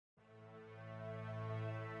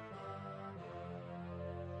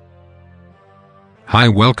Hi,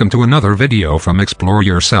 welcome to another video from Explore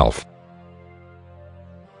Yourself.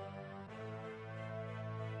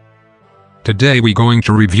 Today we're going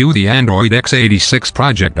to review the Android X86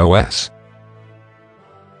 Project OS.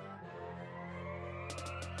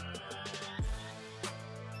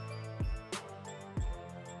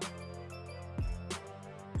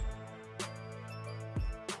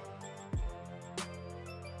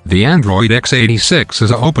 The Android X86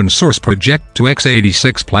 is an open-source project to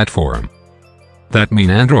X86 platform. That means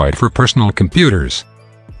Android for personal computers.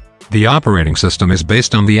 The operating system is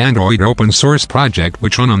based on the Android open-source project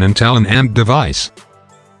which run on Intel and AMD device.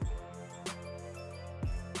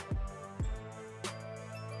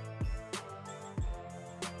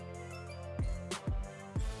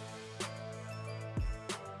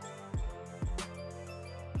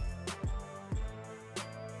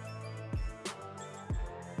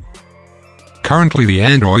 Currently the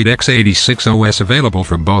Android X86 OS available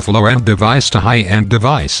for both low-end device to high-end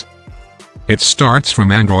device. It starts from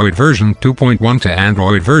Android version 2.1 to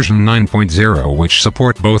Android version 9.0 which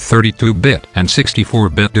support both 32-bit and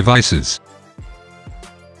 64-bit devices.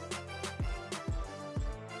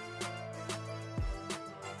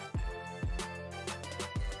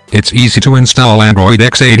 It's easy to install Android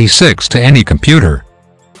X86 to any computer.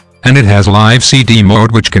 And it has live CD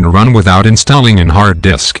mode which can run without installing in hard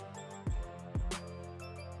disk.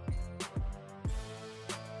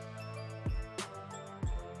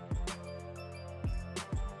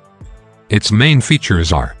 Its main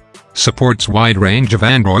features are: supports wide range of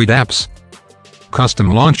Android apps. Custom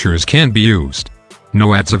launchers can be used.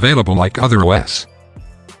 No ads available like other OS.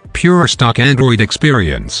 Pure stock Android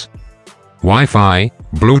experience. Wi-Fi,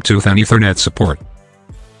 Bluetooth and Ethernet support.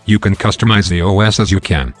 You can customize the OS as you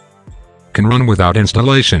can. Can run without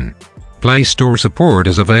installation. Play Store support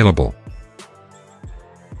is available.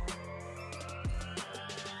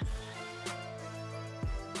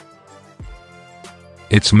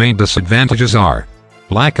 Its main disadvantages are: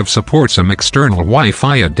 lack of support some external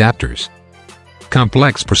Wi-Fi adapters.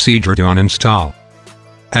 Complex procedure to uninstall.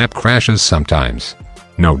 App crashes sometimes.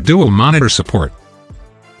 No dual monitor support.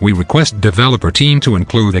 We request developer team to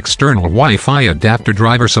include external Wi-Fi adapter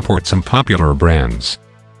driver support some popular brands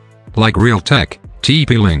like Realtek,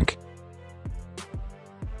 TP-Link.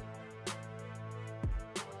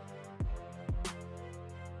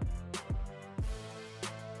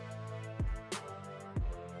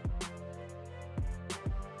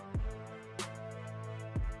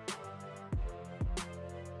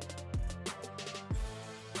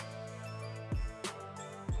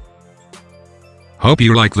 Hope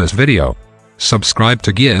you like this video. Subscribe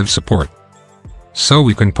to give support, so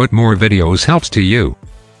we can put more videos helps to you.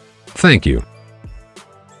 Thank you.